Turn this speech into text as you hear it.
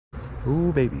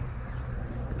Ooh, baby.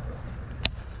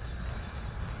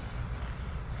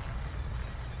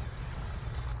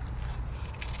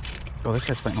 Oh, this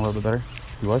guy's fighting a little bit better.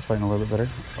 He was fighting a little bit better.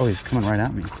 Oh, he's coming right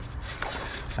at me.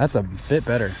 That's a bit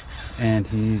better. And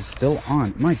he's still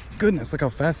on. My goodness, look how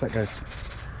fast that guy's.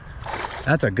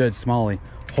 That's a good smallie.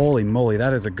 Holy moly,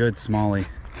 that is a good smallie.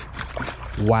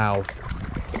 Wow.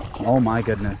 Oh my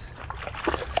goodness.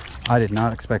 I did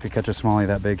not expect to catch a smallie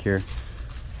that big here.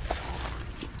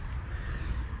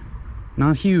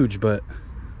 Not huge, but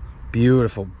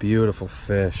beautiful, beautiful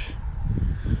fish.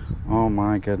 Oh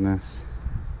my goodness.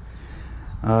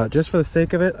 Just for the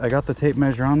sake of it, I got the tape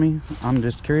measure on me. I'm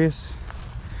just curious.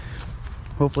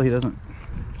 Hopefully he doesn't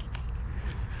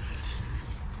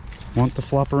want to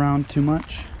flop around too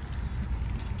much.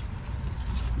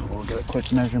 We'll get a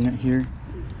quick measurement here.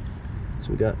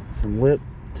 So we got from lip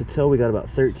to toe, we got about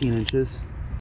 13 inches.